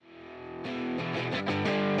Hello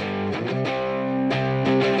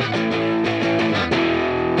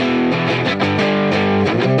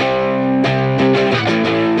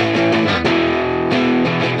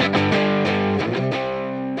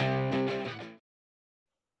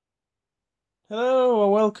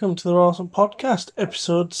and welcome to the Rawson Podcast,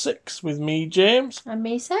 episode 6 with me, James. And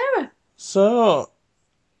me, Sarah. So,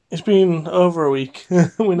 it's been over a week.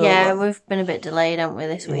 We know that. We've been a bit delayed, haven't we,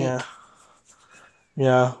 this week?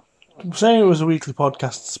 Yeah. I'm saying it was a weekly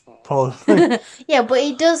podcast, probably. Yeah, but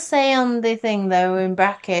he does say on the thing, though, in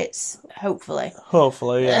brackets, hopefully.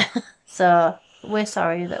 Hopefully, yeah. So, we're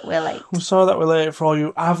sorry that we're late. I'm sorry that we're late for all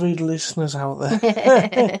you avid listeners out there.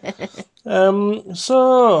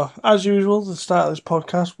 So, as usual, at the start of this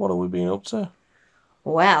podcast, what have we been up to?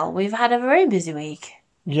 Well, we've had a very busy week.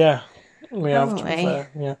 Yeah, we have, to Haven't be we?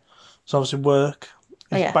 fair. Yeah. So, obviously, work.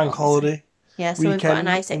 Oh, yeah, Bank obviously. holiday. Yeah, so we've got a Weekend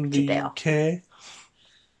nice in extra the day off. UK.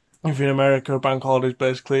 If you're in America, a bank holiday is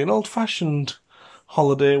basically an old-fashioned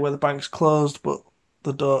holiday where the bank's closed, but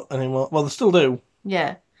they don't anymore. Well, they still do.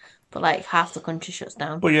 Yeah, but like half the country shuts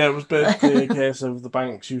down. But yeah, it was basically a case of the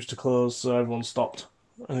banks used to close, so everyone stopped.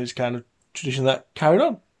 And it's kind of tradition that carried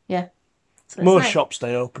on. Yeah. So Most nice. shops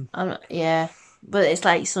stay open. Yeah, but it's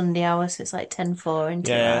like Sunday hours, so it's like 10:04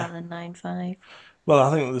 into Yeah. rather than 9:05. Well,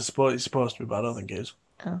 I think it's supposed to be, but I don't think it is.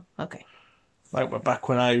 Oh, okay. Like back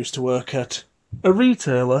when I used to work at a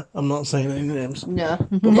retailer, I'm not saying any names, No.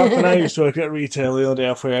 but back when I used to work at a retailer, the only day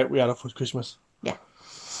off we had off was Christmas. Yeah.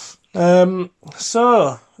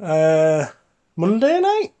 So, Monday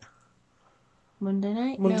night? Monday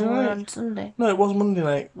night? Monday No, we're night? on Sunday. No, it was Monday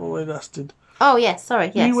night. What we lasted. Oh, yes,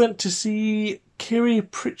 sorry, yes. We went to see Kiri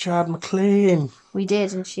Pritchard McLean. We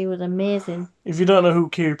did, and she was amazing. If you don't know who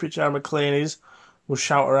Kiri Pritchard McLean is, we'll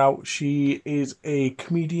shout her out. She is a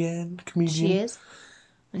comedian. She is.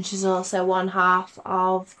 And she's also one half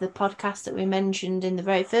of the podcast that we mentioned in the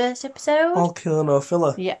very first episode. All killer, no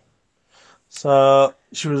filler. Yeah. So,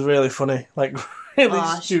 she was really funny. Like, really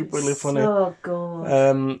She's stupidly funny. so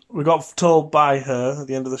good. We got told by her at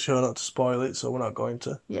the end of the show not to spoil it, so we're not going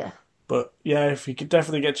to. Yeah. But yeah, if you could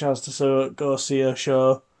definitely get a chance to go see her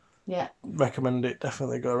show, Yeah. recommend it.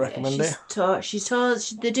 Definitely go recommend it. She's told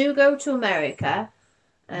they do go to America.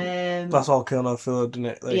 That's all kill no filler, didn't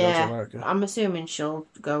it? They go to America. I'm assuming she'll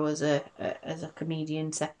go as a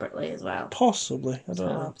comedian separately as well. Possibly, I don't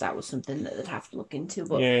know. That was something that they'd have to look into.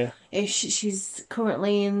 But Yeah. she's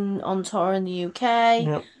currently on tour in the UK.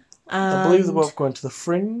 Yep. I believe they're both going to the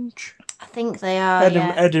Fringe. I think they are.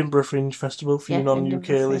 Edinburgh Fringe Festival for you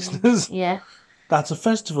non-UK listeners. Yeah. That's a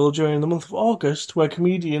festival during the month of August where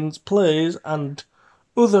comedians, plays and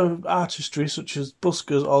other artistry such as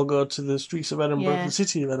buskers all go to the streets of Edinburgh, the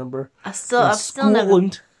city of Edinburgh. I've still never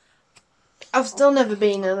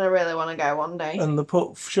been, and I really want to go one day. And they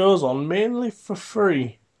put shows on mainly for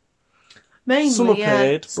free. Mainly, some are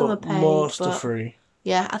paid, some but are paid, most are free.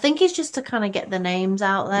 Yeah, I think it's just to kind of get the names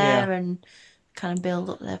out there and kind of build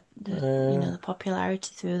up the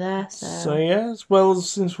popularity through there. So yeah, as well as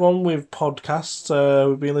since one with podcasts,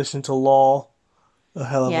 we've been listening to Law a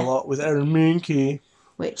hell of a lot with Erin Minky.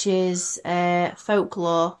 Which is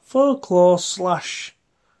folklore. Folklore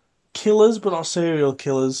 / killers, but not serial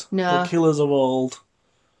killers. No. But killers of old.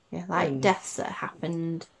 Yeah, like deaths that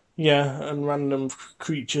happened. Yeah, and random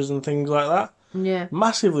creatures and things like that. Yeah.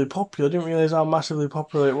 Massively popular. Didn't realise how massively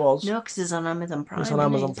popular it was. No, because it's on Amazon Prime. It's on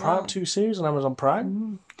Amazon Prime. 2 series on Amazon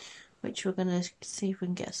Prime. Which we're going to see if we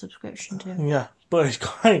can get a subscription to. Yeah, but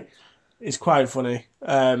it's quite funny.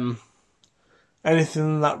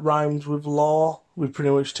 Anything that rhymes with law, we pretty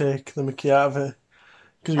much take the mickey out of it.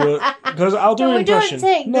 Because I'll do an impression.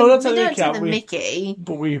 We don't take the mickey.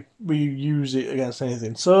 But we use it against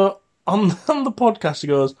anything. So on the podcast it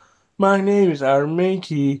goes, "My name is Aaron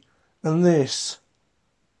Makey, and this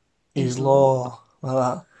is law," like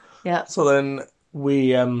that. Yeah. So then we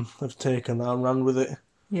have taken that and ran with it.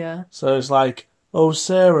 Yeah. So it's like, "Oh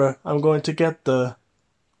Sarah, I'm going to get the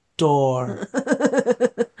door.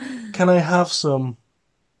 Can I have some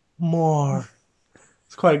more?"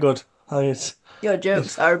 It's quite good. Your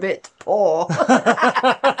jokes are a bit poor.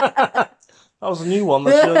 That was a new one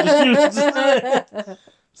that you just used today.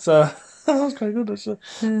 So that was quite good actually.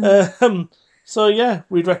 So yeah,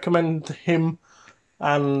 we'd recommend him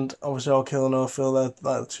and obviously All Kill No Fill. They're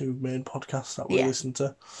like the two main podcasts that we listen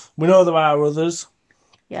to. We know there are others.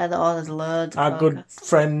 Yeah, there's loads. Our good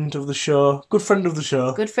friend of the show,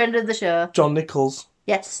 John Nichols.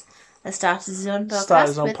 Yes, has started his own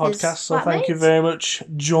podcast. So thank you very much,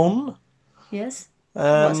 John. Yes.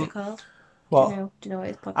 What's it called? What? Do you know what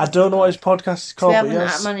his podcast I don't know what his podcast is called, we but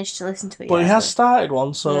haven't managed to listen to it but yet. he has started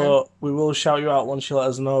one, so we will shout you out once you let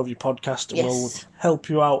us know of your podcast, and we'll help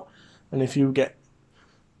you out. And if you get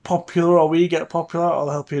popular or we get popular, I'll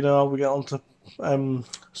help you know how we get onto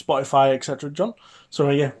Spotify, etc. John. So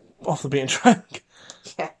yeah, off the beaten track.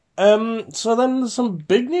 Yeah. So then there's some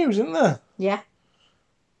big news, isn't there? Yeah.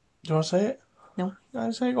 Do you want to say it? No.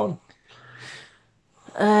 I say it on.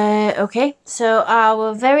 Okay, so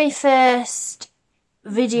our very first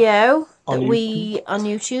video on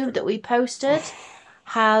YouTube that we posted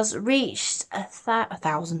has reached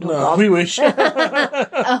 1,000. No, we wish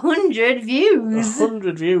 100 views.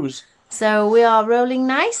 100 views. So we are rolling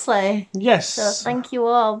nicely. Yes. So thank you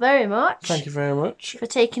all very much. Thank you very much for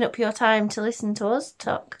taking up your time to listen to us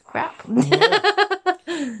talk crap.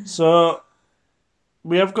 Yeah. So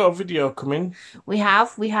we have got a video coming. We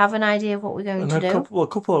have an idea of what we're going to do. A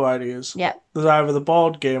couple of ideas. Yep. There's either the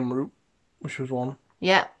board game route, which was one.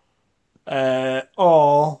 Yep.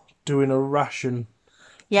 Or doing a ration.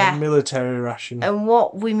 Yeah. A military ration. And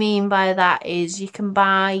what we mean by that is you can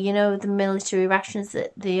buy, the military rations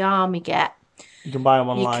that the army get. You can buy them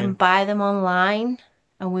online. You can buy them online.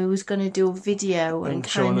 And we was going to do a video and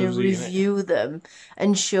kind of review them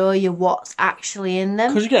and show you what's actually in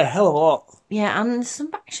them. Because you get a hell of a lot. Yeah, and there's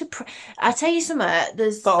some actually... I tell you something, I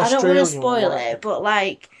don't want to spoil it, but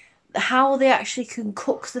like how they actually can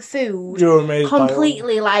cook the food. You're amazed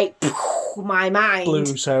completely my mind. Blew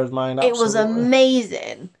Sarah's mind, absolutely. It was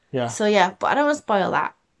amazing. Yeah. So yeah, but I don't want to spoil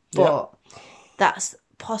that. But that's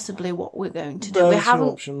possibly what we're going to do. We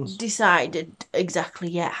haven't decided exactly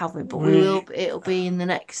yet, have we? But we will. It'll be in the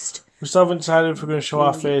next. We still haven't decided if we're going to show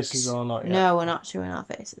our faces or not yet. No, we're not showing our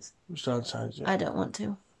faces. We still haven't decided yet. I don't want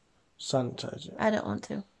to. Sanitize it. I don't want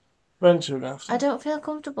to. Eventually we're going to have to. I don't feel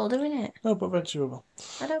comfortable doing it. No, but eventually we will.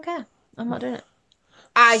 I don't care. I'm not doing it.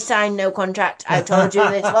 I signed no contract. I've told you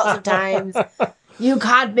this lots of times. You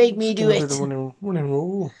can't make me do it. It's a running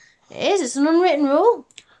rule. It is. It's an unwritten rule.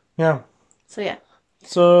 Yeah. So yeah.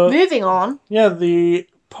 So moving on. Yeah, the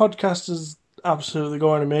podcast is absolutely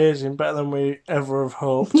going amazing, better than we ever have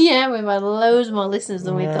hoped. Yeah, we've had loads more listeners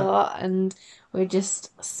than we thought, and we're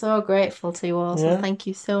just so grateful to you all. So thank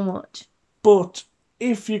you so much. But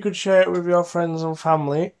if you could share it with your friends and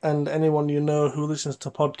family and anyone you know who listens to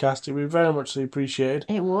podcasts, it would be very much appreciated.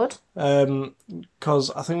 It would. Because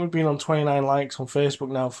I think we've been on 29 likes on Facebook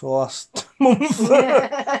now for the last month.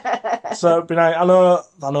 So it'd be nice.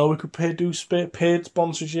 I know we could do paid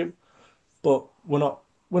sponsorship, but we're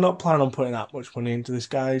not planning on putting that much money into this,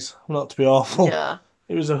 guys. Not to be awful. Yeah.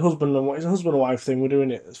 It's a husband and wife thing. We're doing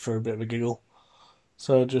it for a bit of a giggle.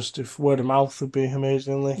 So just if word of mouth would be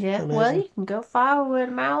amazing. Well, you can go far with word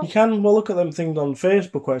of mouth. You can. Well, look at them things on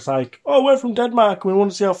Facebook where it's like, oh, we're from Denmark and we want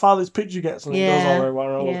to see how far this picture gets, and it goes all the way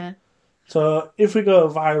around. Yeah. So if we go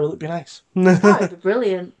viral, it'd be nice. That'd be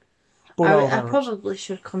brilliant. I probably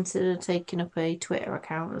should consider taking up a Twitter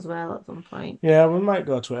account as well at some point. Yeah, we might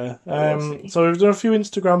go Twitter. So we've done a few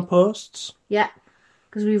Instagram posts. Yeah.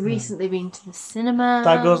 Because we've recently been to the cinema.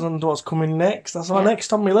 That goes on to what's coming next. That's our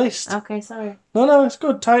next on my list. Okay, sorry. No, it's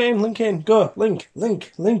good. Tie it in, link in. Go. Link.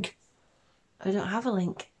 I don't have a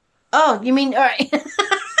link. Oh, you mean... Alright.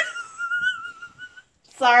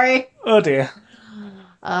 Sorry. Oh, dear.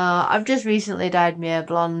 I've just recently dyed my hair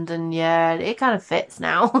blonde, and it kind of fits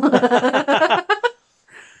now.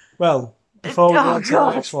 Well, before we go to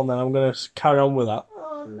the next one then, I'm going to carry on with that.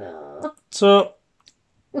 Oh, no. So...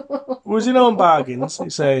 Was in Own Bargains.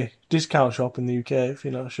 It's a discount shop in the UK, if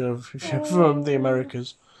you're not sure if you're from the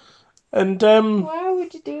Americas. And why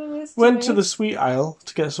would you do this went to the sweet aisle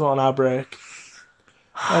to get some on our break.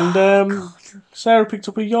 And Sarah picked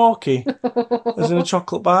up a Yorkie as in a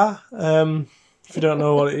chocolate bar. If you don't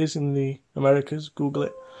know what it is in the Americas, Google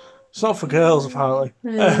it. It's not for girls, apparently.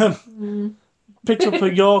 Picked up a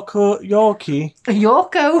Yorkie. A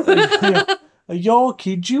Yorko? A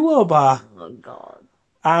Yorkie duo bar. Oh, God.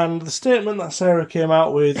 And the statement that Sarah came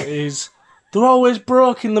out with is, they're always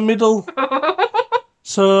broke in the middle.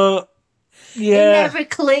 So, yeah. It never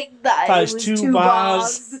clicked that it was two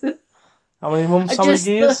bars. How many months, how many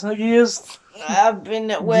years? I've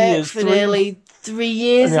been at work for nearly 3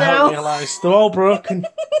 years now. And you haven't realised. They're all broken.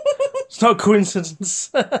 It's not a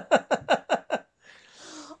coincidence.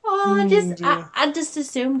 I just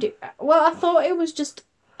assumed it. Well, I thought it was just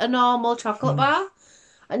a normal chocolate bar.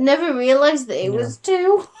 I never realised that it was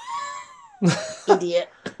two. Idiot.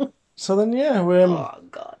 So then, oh,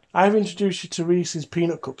 God. I've introduced you to Reese's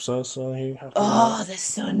peanut cups, so you have to... Oh, they're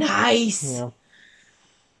so nice. Yeah.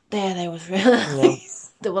 They was really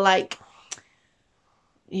nice. They were like...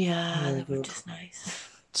 Yeah, they were just nice.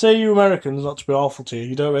 say you Americans, not to be awful to you,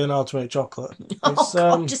 you don't really know how to make chocolate.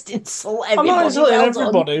 God, just insult everybody. I'm not insulting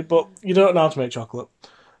everybody, but you don't know how to make chocolate.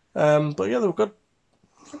 But yeah, they were good.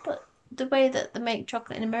 But the way that they make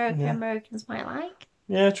chocolate in America, Americans might like.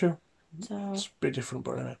 Yeah, true. So it's a bit different,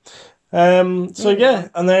 but anyway. So yeah,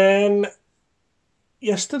 and then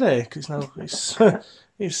yesterday, because now it's Sunday,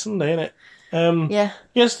 isn't it? yeah.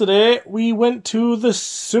 Yesterday we went to the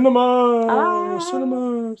cinema.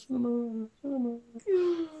 Cinema.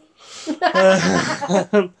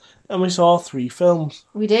 And we saw 3 films.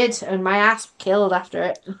 We did, and my ass killed after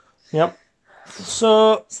it. Yep.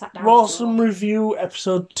 So, Rawsome Review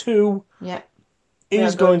episode 2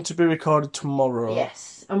 is going to be recorded tomorrow.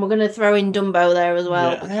 Yes, and we're going to throw in Dumbo there as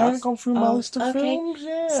well. Yeah, I haven't gone through my list of films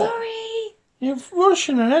yet. Sorry. You're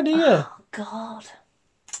rushing ahead, are you? Oh, God.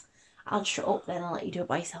 I'll shut up then, I'll let you do it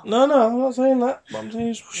by yourself. No, I'm not saying that. But I'm saying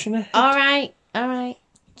you're rushing ahead. Alright.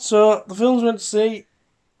 So, the films we went to see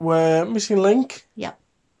were Missing Link. Yep.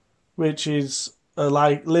 Which is a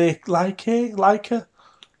Laika.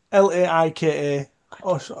 Laika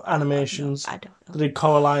animations. I don't know. They did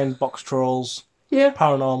Coraline, Box Trolls, Yeah.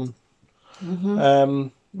 Paranorman.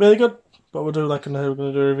 Really good. But we're going to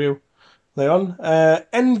do a review later on.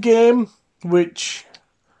 Endgame, which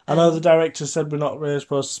I know the director said we're not really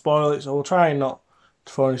supposed to spoil it, so we'll try not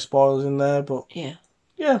to throw any spoilers in there. But yeah.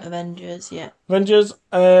 Avengers.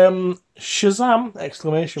 Shazam!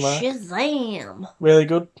 Exclamation mark. Shazam! Really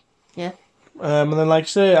good. Yeah. And then, like I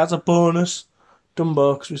say, as a bonus,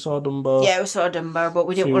 Dumbo, because we saw Dumbo. Yeah, we saw Dumbo, but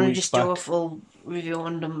we didn't want to just do a full review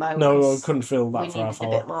on Dumbo. No, we couldn't fill that for half hour.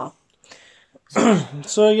 We needed a bit more.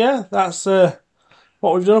 So, yeah, that's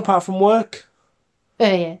what we've done apart from work.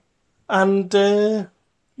 Yeah. And,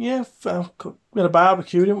 we had a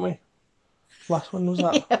barbecue, didn't we? Last one was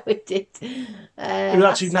that? Yeah, we did. It was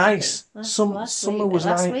actually nice. Summer was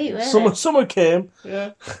nice. Summer came.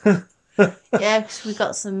 Yeah. Yeah, because we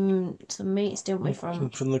got some meats, didn't we,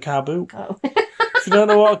 from the car boot. Oh. If you don't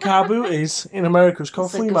know what a car boot is, in America it's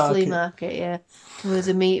called flea market. Flea market, yeah. There was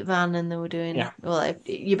a meat van and they were doing... Yeah. Well,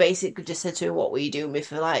 you basically just said to him, what were you doing me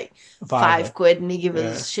for, like, £5, and he gave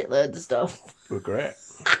us shitloads of stuff. They were great.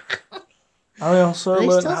 And I also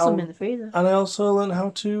learned some in the freezer. And I also learned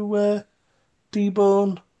how to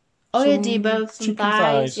debone debone some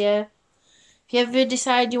thighs, yeah. If you ever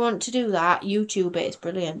decide you want to do that, YouTube it. It's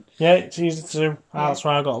brilliant. Yeah, it's easy to do. That's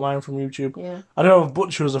why I got mine from YouTube. Yeah. I don't have a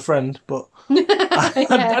butcher as a friend, but I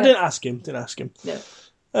didn't ask him.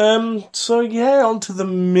 No. So yeah, on to the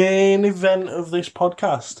main event of this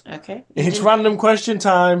podcast. Okay. It's random question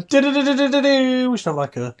time. We should have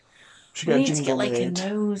like a... We need to get like a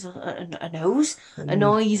noise or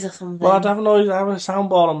something. Well, I'd have a noise. I have a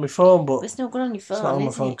soundboard on my phone, but it's not good on your phone. It's not on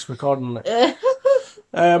my phone because I'm recording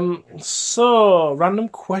it. So random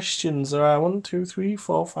questions. There are 1, 2, 3,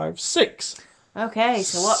 4, 5, 6. Okay,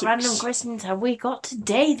 so what random questions have we got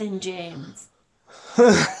today, then, James?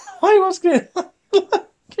 Why are you asking?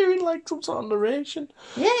 Giving like some sort of narration.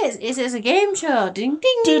 Yes, it's a game show. Ding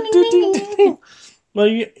ding ding ding ding ding. Ding. Well,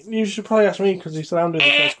 you should probably ask me because you said I'm doing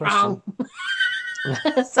the first question.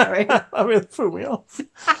 Sorry. That really threw me off.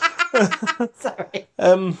 Sorry.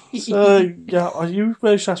 So, yeah, you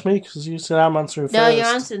really should ask me because you said I'm answering first. No, you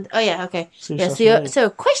answered. Oh, yeah, okay. So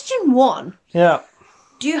question 1. Yeah.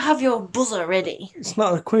 Do you have your buzzer ready? It's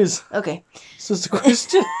not a quiz. Okay. It's just a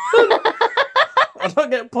question. I don't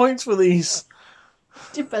get points for these.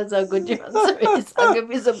 Depends how good your answer is. I'll give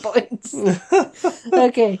you some points.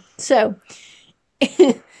 Okay, so...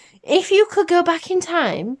 if you could go back in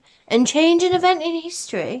time and change an event in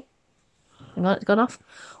history... Hang on, it's gone off.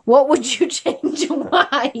 What would you change and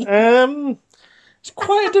why? It's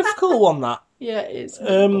quite a difficult one, that. Yeah, it is.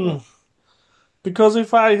 Because you're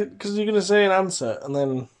going to say an answer and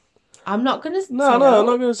then... I'm not going to No, I'm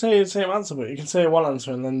not going to say the same answer, but you can say one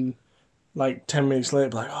answer and then, like, 10 minutes later,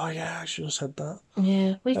 be like, oh, yeah, I should have said that.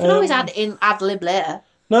 Yeah. Well, you can always ad-lib later.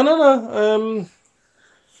 No.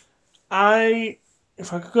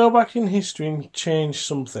 If I could go back in history and change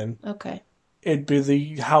something, okay, it'd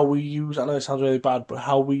be how we use. I know it sounds really bad, but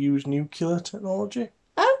how we use nuclear technology.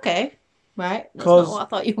 Okay, right. That's not what I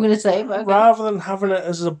thought you were going to say. But okay. Rather than having it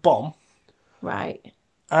as a bomb, right?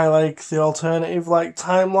 I like the alternative, like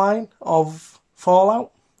timeline of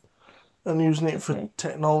Fallout, and using it for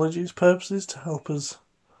technology's purposes to help us.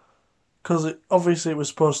 Because obviously it was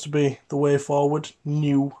supposed to be the way forward,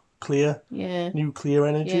 nuclear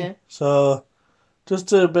energy. Yeah. So. Just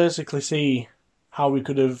to basically see how we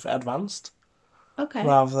could have advanced. Okay.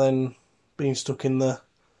 Rather than being stuck in the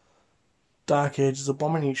dark ages of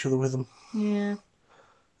bombing each other with them. Yeah.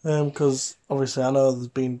 Because obviously I know there's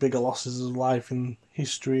been bigger losses of life in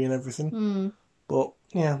history and everything. Mm. But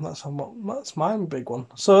Yeah, that's my big one.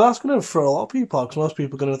 So that's going to throw a lot of people out, because most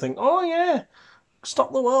people are going to think, oh yeah,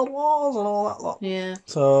 stop the world wars and all that lot. Yeah.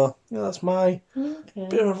 So, yeah, that's my Okay.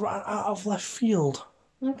 bit of out of left field.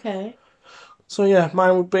 Okay. So yeah,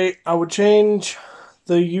 mine would be, I would change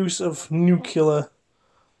the use of nuclear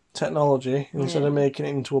technology instead of making it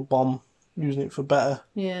into a bomb, using it for better,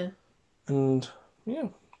 Yeah. and yeah,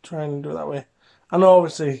 trying to do it that way. I know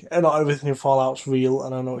obviously not everything in Fallout's real,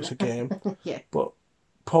 and I know it's a game, Yeah. but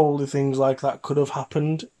probably things like that could have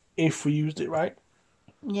happened if we used it right.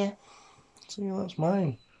 Yeah. So yeah, that's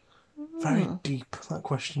mine. Very deep, that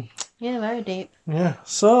question. Yeah, very deep. Yeah.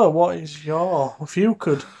 So, what is your... If you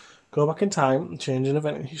could go back in time and change an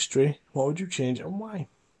event in history, what would you change and why?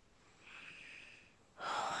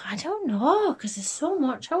 I don't know, because there's so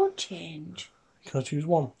much I would change. Can I choose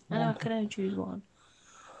one? I know, can I choose one?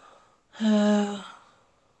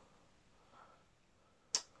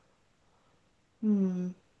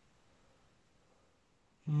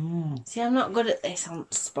 See, I'm not good at this on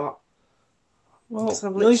the spot. Well, So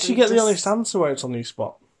at least you get the just- honest answer where it's on the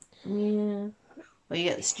spot. Yeah. Well, you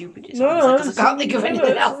get the stupidest No, answer, because I it's- can't think of no, anything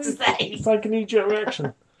it's- else to say. It's like a knee-jerk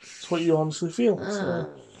reaction. It's what you honestly feel.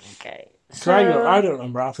 So. Okay. 'Cause I don't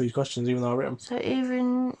remember half these questions, even though I written them. So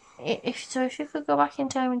even if you could go back in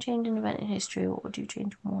time and change an event in history, what would you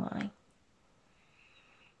change and why?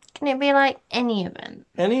 Can it be like any event?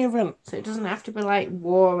 Any event. So it doesn't have to be like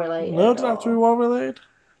war related. No, it doesn't have to be war-related.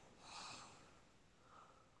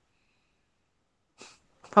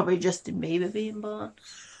 Probably Justin Bieber being born.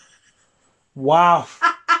 Wow.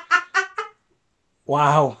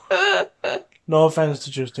 Wow. No offence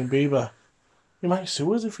to Justin Bieber. He might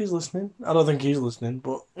sue us if he's listening. I don't think he's listening,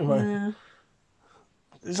 but he might. Yeah.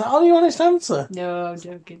 Is that all your honest answer? No, I'm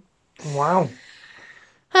joking. Wow.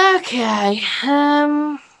 Okay.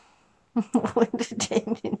 What did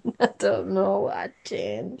change? I don't know what I'd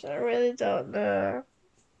change. I really don't know.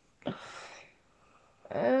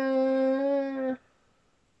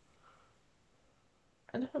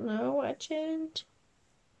 I don't know what I'd change.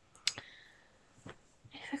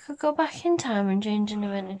 If I could go back in time and change an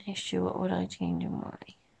event in history, what would I change and why?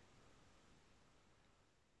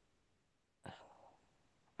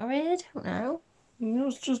 I really don't know. It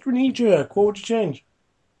was just a knee-jerk. What would you change?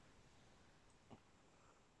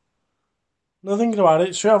 No thinking about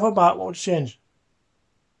it. Straight off the bat, what would you change?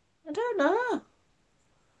 I don't know.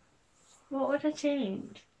 What would I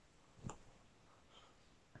change?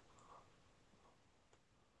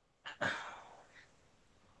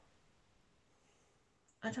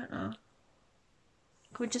 I don't know.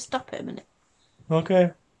 Could we just stop it a minute?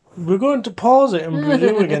 Okay. We're going to pause it and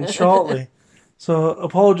resume again shortly. So,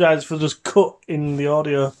 apologise for just cut in the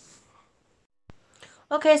audio.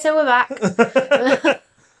 Okay, so we're back.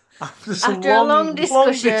 After a long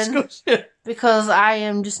discussion. Because I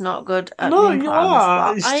am just not good at No, being you put on the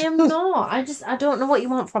are. spot. I am not. I don't know what you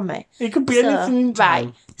want from me. It could be anything in time.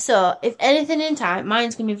 Right. So, if anything in time,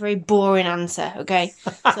 mine's going to be a very boring answer, okay?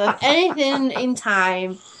 So, if anything in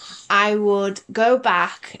time, I would go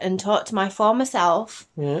back and talk to my former self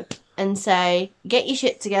Yeah. and say, get your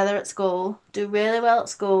shit together at school, do really well at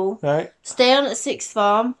school, Right. stay on at sixth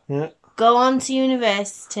form, Yeah. go on to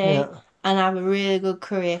university, Yeah. and have a really good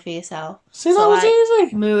career for yourself. See, that was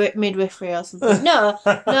easy. Midwifery or something. No,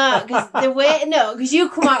 because you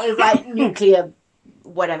come out with like nuclear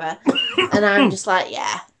whatever, and I'm just like,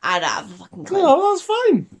 yeah, I'd have a fucking clue. No, that's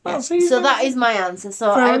fine. That's easy. So that is my answer.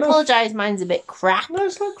 So Fair I enough. apologise, mine's a bit crap, No,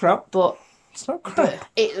 it's not crap. but It's not crap.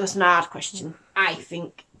 it was an hard question, I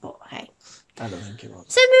think. But hey. I don't think it was.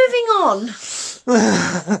 So moving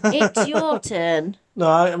on, it's your turn. No,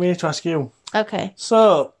 I mean to ask you. Okay,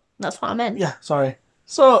 So, that's what I meant. yeah, sorry.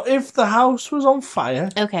 So, if the house was on fire,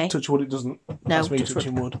 Okay. touch wood, it doesn't. No, That's me touch wood.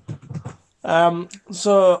 touching wood.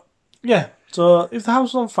 So, yeah. So, if the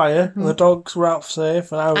house was on fire and the dogs were out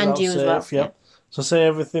safe and I was And out you as safe, well, yeah. yeah. So, say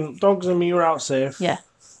everything, dogs and me were out safe. Yeah,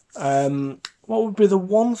 What would be the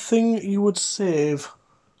one thing you would save?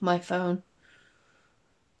 my phone.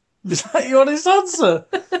 Is that your honest answer?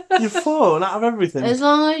 Your phone out of everything? As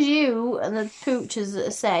long as you and the poochers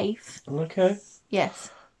are safe, Okay. yes.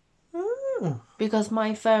 Oh, Because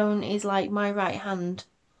my phone is like my right hand,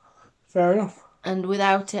 fair enough. and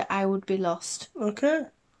without it, I would be lost. Okay.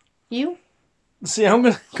 You? See, I'm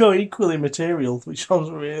going to go equally material, which sounds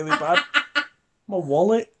really bad. My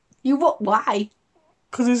wallet. You what? Why?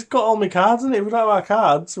 Because it's got all my cards in it. If we don't have our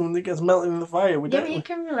cards, when it gets melted in the fire, we Yeah, don't. but you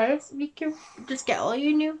can realize you can just get all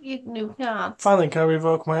your new cards. Fine, then, can I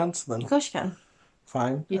revoke my answer then? Of course you can.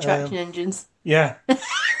 Fine. Your traction engines. Yeah.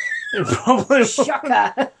 It probably will.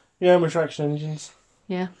 Shocker. Yeah, my traction engines.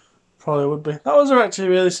 Yeah. Probably would be. That was actually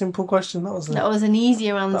a really simple question. That was an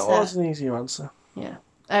easier answer. That was an easier answer. Yeah.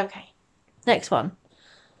 Okay. Next one.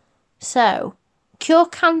 So, cure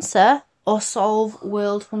cancer or solve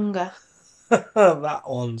world hunger? That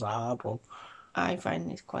one's a hard one. I find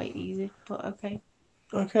this quite easy, but okay.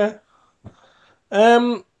 Okay.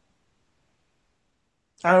 I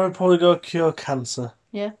would probably go cure cancer.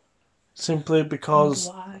 Yeah. Simply because...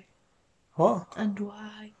 And why? What? And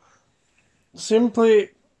why? Simply...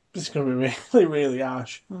 It's going to be really, really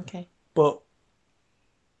harsh. Okay. But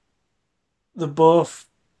they're both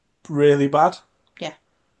really bad. Yeah.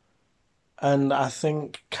 And I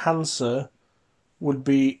think cancer would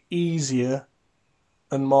be easier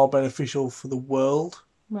and more beneficial for the world.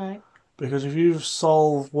 Right. Because if you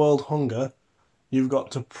solve world hunger, you've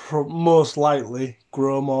got to most likely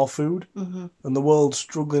grow more food. Mm-hmm. And the world's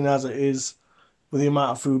struggling as it is with the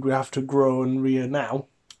amount of food we have to grow and rear now.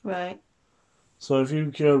 Right. So if you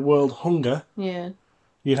cured world hunger, yeah,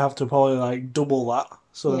 you'd have to probably like double that.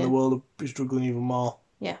 So then Yeah. the world would be struggling even more.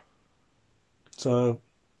 Yeah. So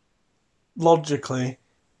logically,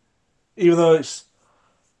 even though it's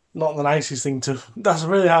not the nicest thing to... That's a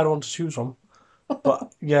really hard one to choose from.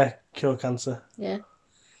 But yeah, cure cancer. Yeah.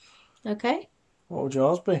 Okay. What would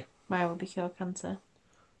yours be? Mine would be cure cancer.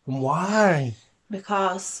 And why?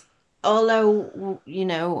 Because although, you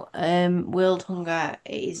know, world hunger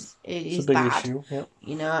is It's a big bad, issue, yeah.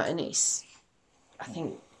 you know, and it's, I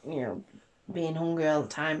think, you know, being hungry all the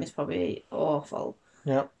time is probably awful.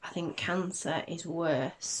 Yeah. I think cancer is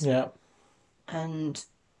worse. Yeah. And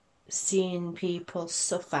seeing people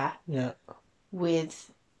suffer Yeah.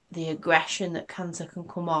 with the aggression that cancer can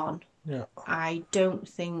come on, Yeah. I don't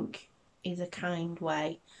think is a kind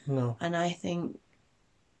way. No. And I think,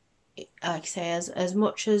 like I say, as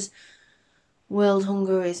much as world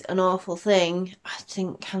hunger is an awful thing, I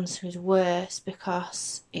think cancer is worse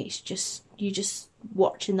because it's just, you're just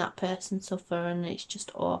watching that person suffer and it's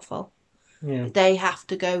just awful. Yeah. They have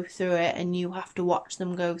to go through it and you have to watch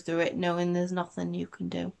them go through it knowing there's nothing you can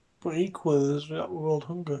do. But equally, there's that world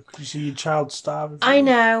hunger. Because you see your child starving. I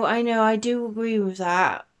know, I do agree with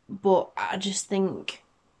that, but I just think,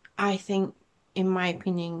 in my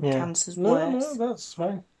opinion, cancer's worse. No, that's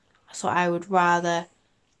fine. So I would rather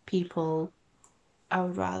cure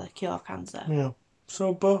cancer. Yeah.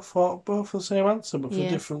 So both the same answer, but for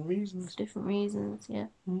Yeah. different reasons. Different reasons, yeah.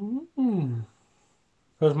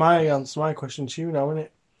 Because my question to you now, isn't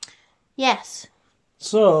it? Yes.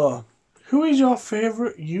 So, who is your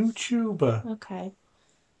favourite YouTuber? Okay.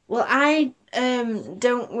 Well, I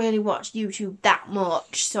don't really watch YouTube that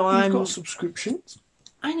much, so You've got subscriptions.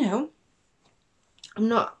 I know. I'm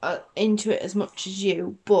not into it as much as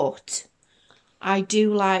you, but I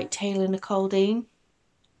do like Taylor Nicole Dean.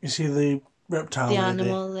 You see the reptile The lady?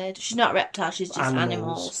 animal lady. She's not a reptile, she's just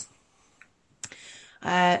animals.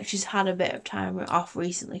 She's had a bit of time off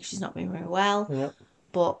recently. She's not been very well. Yep.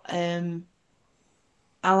 But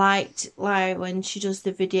I liked when she does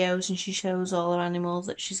the videos and she shows all her animals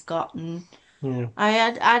that she's got, and Yeah.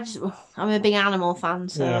 I'm a big animal fan,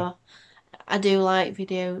 so Yeah. I do like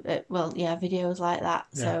videos like that.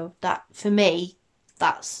 Yeah. So that for me,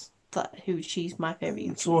 she's my favourite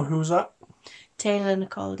YouTuber. So who's that? Taylor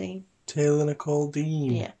Nicole Dean. Taylor Nicole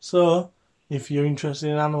Dean. Yeah. So, if you're interested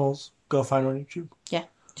in animals, go find her on YouTube. Yeah,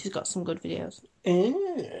 she's got some good videos.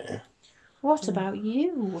 What about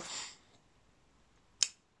you?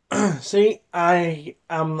 See, I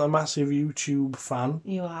am a massive YouTube fan.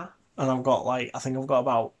 You are. And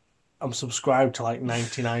I'm subscribed to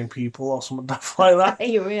 99 people or something like that. Are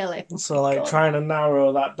you really? So trying to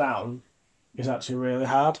narrow that down is actually really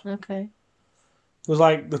hard. Okay.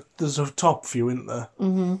 There's a top few, isn't there?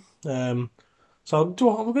 Mm-hmm. So we're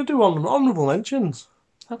going to do honourable mentions.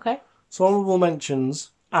 Okay. So honourable mentions,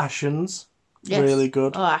 Ashens, Yes. really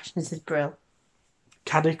good. Oh, Ashens is brilliant.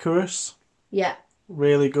 Cadicarus, Yeah.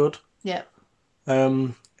 really good. Yeah.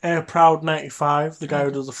 Air Proud 95, the guy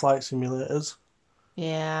who does the flight simulators.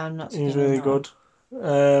 Yeah, I'm not. He's really good.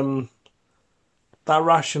 That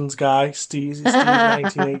Rations guy, Steve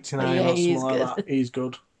 1989 Yeah, or he's something like good. that. He's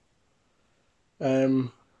good.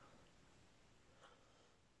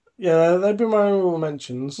 Yeah, they'd be my honourable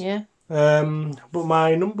mentions. Yeah. But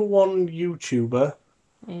my number one YouTuber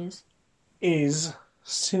Is.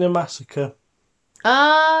 Cinemassacre.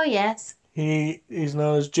 Oh yes. He is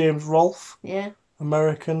known as James Rolfe, Yeah.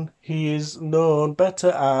 American. He is known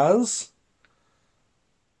better as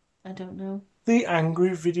I don't know. the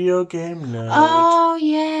Angry Video Game Nerd. Oh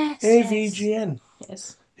yes. AVGN.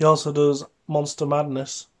 Yes. He also does Monster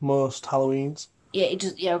Madness most Halloweens. Yeah, he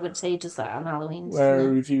does. Yeah, I'm going to say he does that on Halloween. where he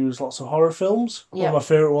doesn't reviews lots of horror films. One Yeah. of my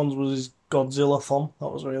favourite ones was his Godzilla-thon. That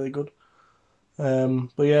was really good.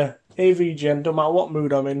 But yeah, AVGN, no matter what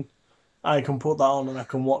mood I'm in, I can put that on and I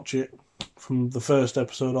can watch it from the first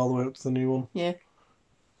episode all the way up to the new one. he? Yeah.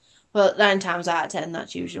 Well, 9 times out of 10,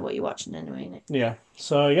 that's usually what you're watching anyway, isn't it? Yeah.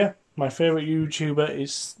 So yeah, my favourite YouTuber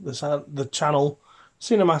is the channel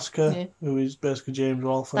Cinemassacre, who is basically James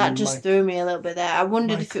Rolfe. That just threw me a little bit there. I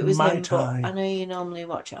wondered if it was him, but Tai. I know you normally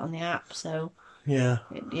watch it on the app, so Yeah.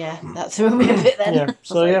 Yeah, that threw me a bit then. Yeah.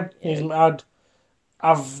 So yeah,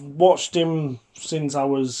 I've watched him since I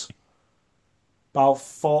was about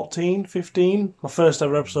 14, 15. My first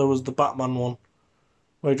ever episode was the Batman one,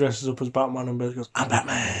 where he dresses up as Batman and basically goes, "I'm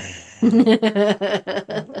Batman."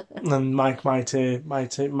 And then Mike Mai Tai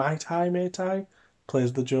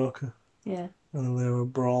plays the Joker. Yeah. And then they were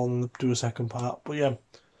brawling and do a second part. But yeah,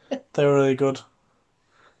 they were really good.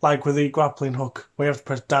 Like with the grappling hook, we have to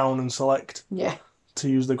press down and select to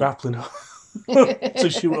use the grappling hook to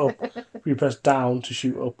shoot up. You press down to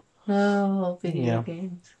shoot up. Oh, video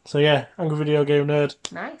games. So yeah, Angry Video Game Nerd.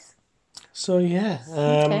 Nice. So yeah,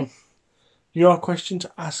 Okay. your question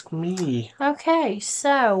to ask me. Okay,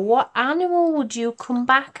 so what animal would you come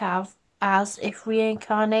back as if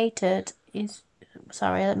reincarnated is...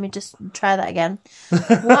 Sorry, let me just try that again.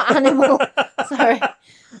 What animal... Sorry.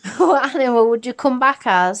 What animal would you come back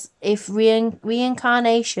as if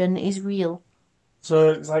reincarnation is real?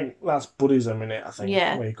 So it's like, that's Buddhism, in it, I think.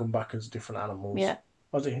 Yeah. Where you come back as different animals. Yeah.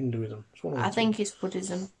 Or is it Hinduism? It's one of the I two. think it's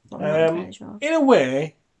Buddhism. I'm not entirely sure. In a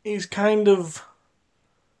way, it's kind of...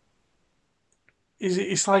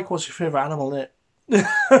 It's like, what's your favourite animal, isn't it?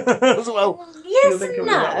 As well. Yes and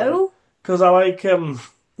no. Because I like...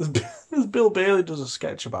 There's Bill Bailey does a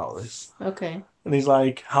sketch about this. Okay. And he's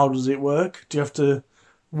like, how does it work? Do you have to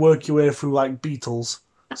work your way through, like, beetles?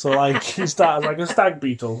 So, like, you start as, like, a stag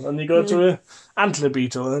beetle, and you go to a antler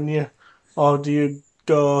beetle, and then you... Or do you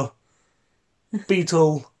go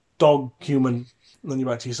beetle, dog, human, and then you're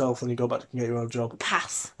back to yourself, and you go back and get your own job?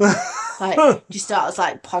 Pass. Like, you start as,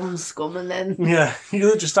 like, pond scum, and then... Yeah,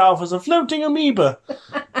 you just start off as a floating amoeba.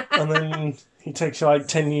 And then it takes you, like,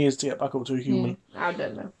 10 years to get back up to a human. I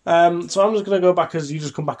don't know. So I'm just going to go back as... You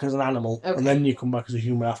just come back as an animal, and then you come back as a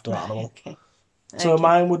human after that animal. Okay. So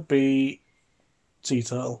mine would be sea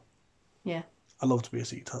turtle. Yeah. I love to be a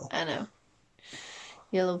sea turtle. I know.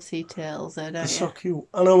 You love sea turtles, though, don't They're you? so cute.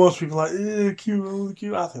 I know most people are like, cute, oh, they're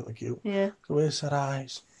cute. I think they're cute. Yeah. The way they set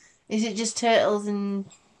eyes. Is it just turtles in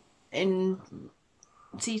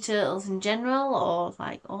sea turtles in general, or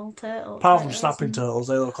like all turtles? Apart from snapping turtles,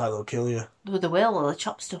 they look like they'll kill you. With the will, or they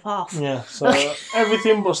chop stuff off. Yeah, so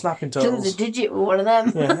everything but snapping Do turtles. the digit with one of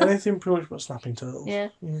them. Yeah, anything pretty much but snapping turtles. Yeah.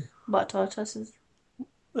 What tortoises?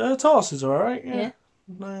 Tortoises are alright, yeah.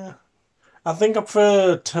 I think I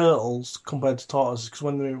prefer turtles compared to tortoises because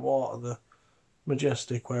when they're in water, they're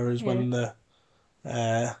majestic, whereas when they're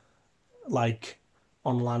like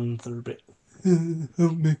on land, they're a bit.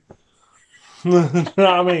 Help me. You know what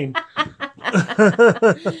I mean?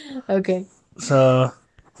 Okay. So,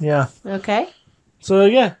 yeah. Okay. So,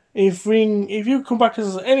 yeah, if you come back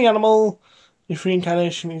as any animal, if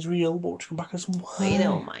reincarnation is real, what would you come back as? Well, you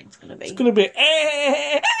know what mine's going to be. It's going to be...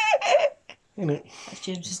 innit? That's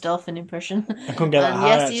James's dolphin impression. I couldn't get that high,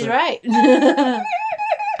 yes, he's right.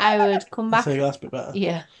 I would come back... So that's a bit better.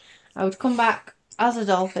 Yeah. I would come back as a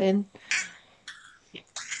dolphin. Can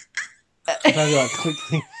I do that quick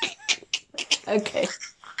thing? Okay.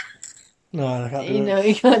 No, I can't do You it. know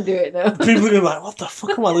you can't do it, though. People are going to be like, what the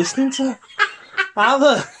fuck am I listening to?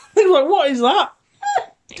 Either. They're like, what is that?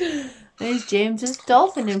 There's James's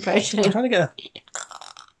dolphin impression. I'm trying to get a...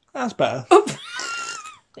 That's better.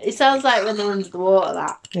 It sounds like when they're under the water,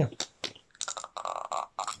 that. Yeah.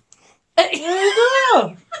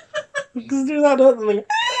 Because do that, don't they?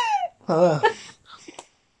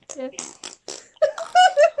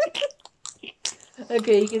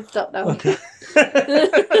 Okay, you can stop now. Okay.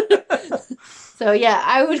 So yeah,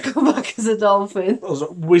 I would come back as a dolphin.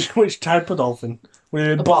 Which type of dolphin? Would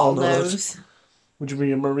you be a bottlenose? Bottlenose. Would you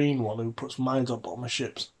be a marine one who puts mines on bottom of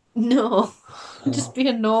ships? No, just be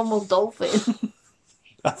a normal dolphin.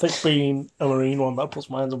 I think being a marine one that puts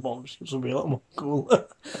mines on bottom of ships would be a lot more cool.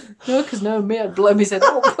 No, because knowing me, I'd blow myself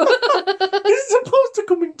up. Is it supposed to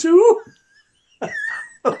come in two?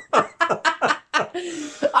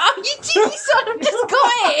 Oh, you cheeky son! I've just got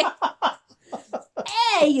it.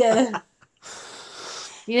 Hey,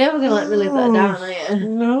 you're never gonna let me live that down, are you?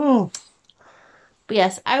 No. But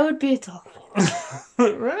yes, I would be a dolphin.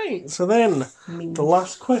 Right, so then the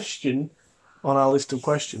last question on our list of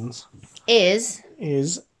questions Is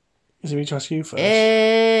is Is it me to ask you first?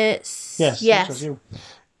 Yes. Yes. Me to ask you.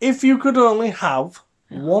 If you could only have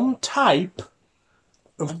one type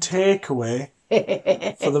of takeaway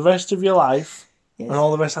for the rest of your life, Yes. and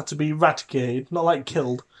all the rest had to be eradicated, not like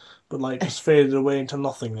killed, but like just faded away into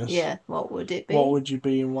nothingness. Yeah, what would it be? What would you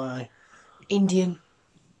be and why? Indian.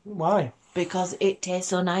 Why? Because it tastes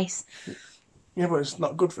so nice. Yeah, but it's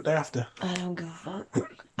not good for the day after. I don't give a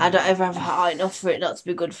fuck. I don't ever have heart enough for it not to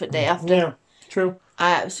be good for the day after. Yeah, true.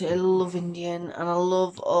 I absolutely love Indian, and I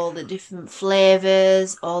love all the different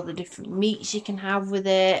flavours, all the different meats you can have with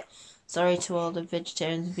it. Sorry to all the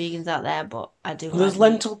vegetarians and vegans out there, but I do. There's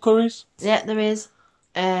like lentil curries. Yeah, there is.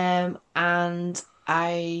 And I'm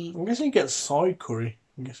guessing you get soy curry.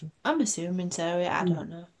 I'm assuming so. Yeah, I don't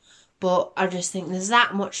know, but I just think there's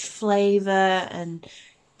that much flavour and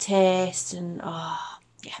taste, and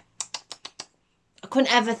yeah. I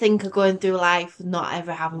couldn't ever think of going through life not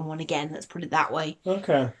ever having one again. Let's put it that way.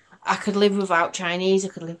 Okay. I could live without Chinese. I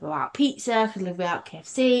could live without pizza. I could live without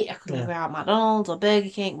KFC. I could live without McDonald's or Burger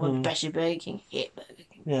King. Well, especially Burger King. I hate Burger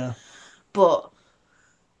King. Yeah. But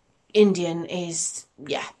Indian is,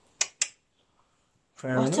 yeah.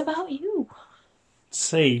 Fair What enough. about you?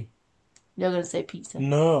 C. You're going to say pizza.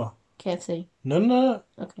 No. KFC. No.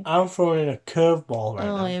 Okay. I'm throwing in a curveball right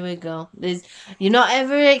now. Here we go. You're not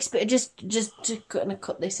ever just to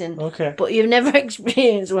cut this in. Okay. But you've never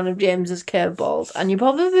experienced one of James's curveballs, and you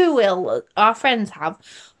probably will. Our friends have,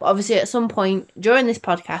 but obviously at some point during this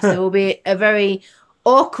podcast there will be a very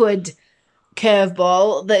awkward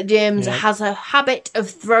curveball that James has a habit of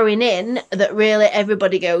throwing in that really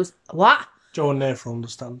everybody goes, "What?" Joe and Nathan will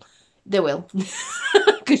understand. They will,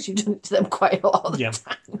 because you've done it to them quite a lot of the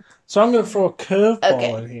time. So I'm going to throw a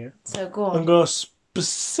curveball in here. So go on. And go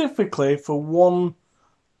specifically for one.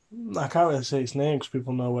 I can't really say its name because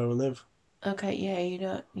people know where we live. Okay, yeah, you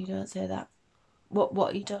don't say that.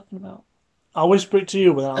 What are you talking about? I'll whisper it to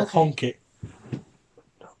you, but then I'll honk it.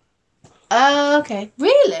 Okay.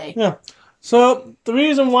 Really? Yeah. So the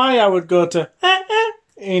reason why I would go to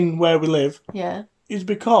in where we live is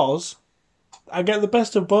because I get the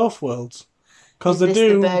best of both worlds. Because they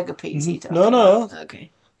do the burger pizza. No.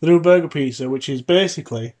 Okay. They do burger pizza, which is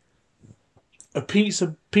basically a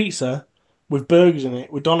pizza with burgers in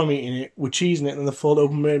it, with doner meat in it, with cheese in it, and then they fold it up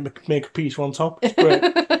and make a pizza on top. It's great.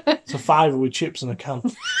 It's a fiver with chips and a can.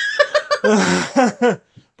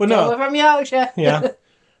 But no. We're from Yorkshire. Yeah.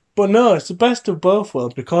 But no, it's the best of both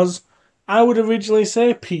worlds because I would originally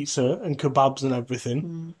say pizza and kebabs and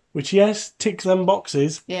everything, which, yes, ticks them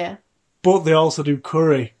boxes. Yeah. But they also do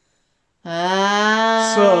curry. So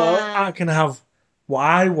I can have what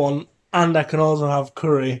I want and I can also have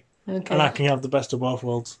curry. Okay. And I can have the best of both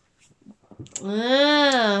worlds.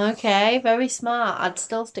 Okay. Very smart. I'd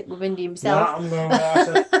still stick with Indian myself. Yeah, I'm going with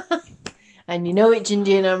that. And you know which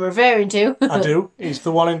Indian I'm referring to. I do. It's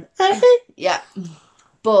the one in... Yeah.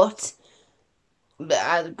 But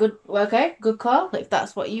good call. If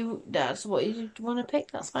that's what you want to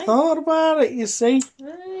pick, that's fine. Thought about it, you see.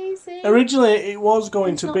 I see. Originally, it was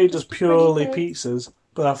going to be just purely pretty pizzas,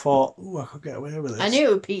 but I thought, I could get away with this. I knew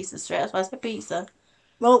it was pizza straight. That's why I said pizza.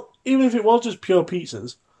 Well, even if it was just pure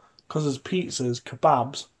pizzas, because there's pizzas,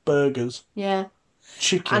 kebabs, burgers, Yeah.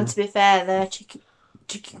 chicken. And to be fair, their chicken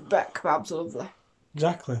back kebabs are lovely.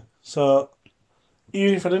 Exactly. So,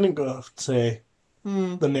 even if I didn't go say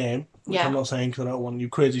the name, which I'm not saying because I don't want you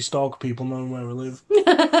crazy stalker people knowing where we live.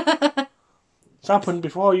 It's happened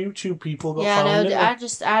before. YouTube people got found. Yeah, I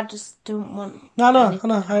just don't want. No,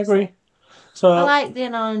 I agree. So I like the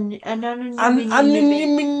anonymity.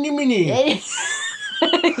 Anonymity.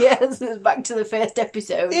 Yes, it's back to the first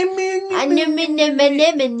episode.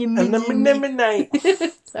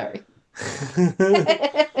 Sorry.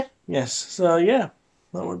 Yes. So yeah,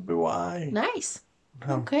 that would be why. Nice.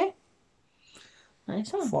 Okay.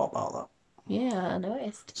 Nice one. Thought about that. Yeah, I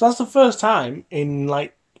noticed. So that's the first time in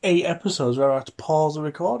like 8 episodes where I had to pause the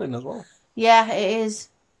recording as well. Yeah, it is.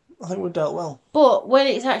 I think we dealt well. But when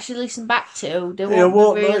it's actually listened back to, they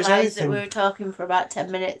won't realise that we were talking for about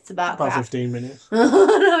 10 minutes about 15 minutes.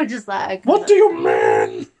 No, just like... What do you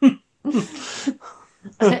mean?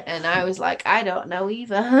 And I was like, I don't know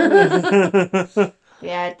either.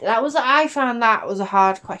 Yeah, I found that was a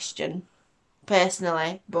hard question,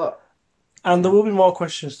 personally, but... And there will be more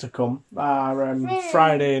questions to come. Our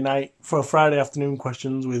Friday night, for Friday afternoon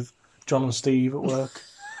questions with John and Steve at work.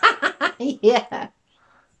 Yeah.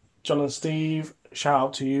 John and Steve, shout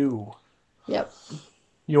out to you. Yep.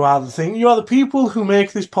 You are the thing. You are the people who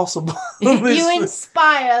make this possible. You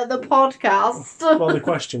inspire the podcast. Well, the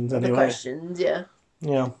questions anyway. The questions, yeah.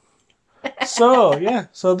 Yeah. So, yeah.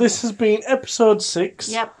 So this has been episode 6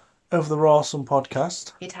 Yep. of the Rawsome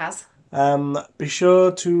podcast. It has. Be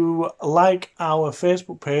sure to like our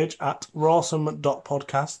Facebook page at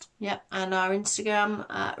rawsome.podcast Yep, and our Instagram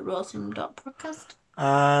at rawsome.podcast.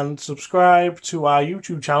 and subscribe to our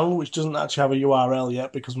YouTube channel, which doesn't actually have a URL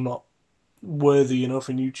yet because we're not worthy enough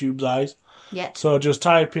in YouTube's eyes. Yep. So just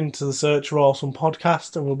type into the search Rawsome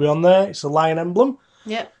Podcast and we'll be on there. It's a lion emblem.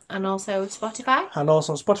 Yep, and also Spotify. And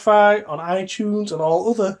also on Spotify, on iTunes and all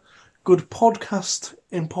other good podcast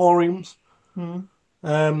emporiums.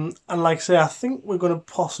 And like I say, I think we're going to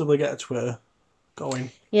possibly get a Twitter going.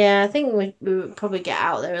 Yeah, I think we would probably get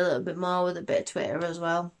out there a little bit more with a bit of Twitter as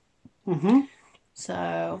well.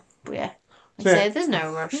 So, yeah. Like I say, there's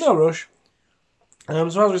no rush. No rush. So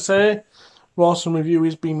as we say, Rawsome Review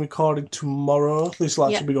is being recorded tomorrow. This will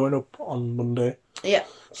actually be going up on Monday. Yep.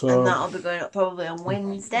 So, and that'll be going up probably on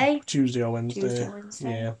Wednesday. Tuesday or Wednesday. Tuesday or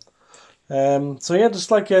Wednesday. Yeah. So yeah, just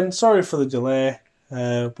like again, sorry for the delay.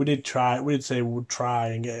 We did say we would try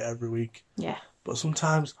and get it every week. Yeah. But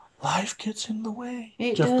sometimes life gets in the way.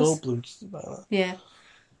 It Jeff does. Goldblum just about that. Yeah.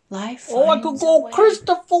 Life. I could finds a go way.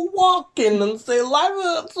 Christopher Walken and say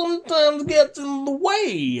life sometimes gets in the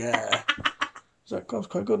way. That was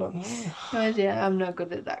quite good. Oh, yeah, I'm not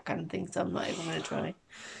good at that kind of thing, so I'm not even going to try.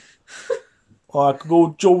 Or I could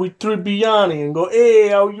go Joey Tribbiani and go, hey,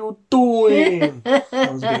 how you doing? That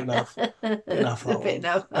was good enough. Bit enough that Bit one.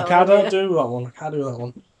 enough, I can't do that one. I can't do that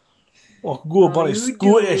one. Or I could go about it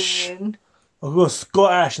Scottish. I'll go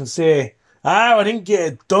Scottish and say, I didn't get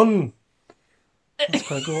it done. That's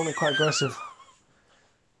quite good, wasn't it? Quite aggressive.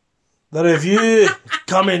 The review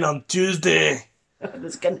coming on Tuesday.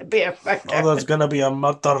 There's going to be a murder. Oh, there's going to be a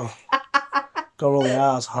murder. Go roll the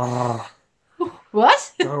R's.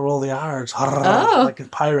 What? Go roll the R's. Oh. Like a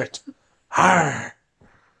pirate. Arr.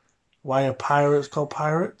 Why are pirates called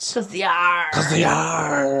pirates? Because they are. Because they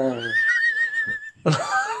are.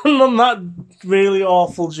 And on that really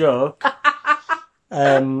awful joke,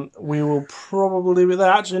 we will probably be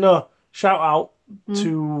there. Actually, no. Shout out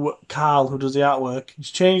to Carl, who does the artwork.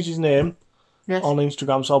 He's changed his name on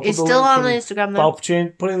Instagram, so I'll put It's the still link on in, Instagram, but I'll though.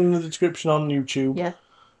 put it in the description on YouTube. Yeah.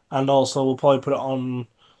 And also, we'll probably put it on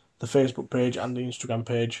the Facebook page and the Instagram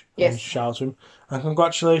page. Yes. And shout out to him. And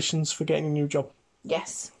congratulations for getting a new job.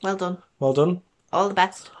 Yes. Well done. Well done. All the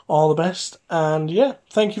best. All the best. And yeah,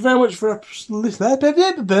 thank you very much for listening. Put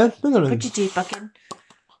your teeth back in.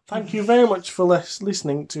 Thank you very much for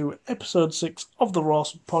listening to episode 6 of the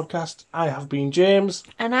Rawsome Podcast. I have been James.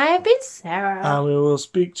 And I have been Sarah. And we will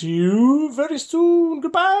speak to you very soon.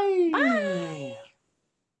 Goodbye. Bye.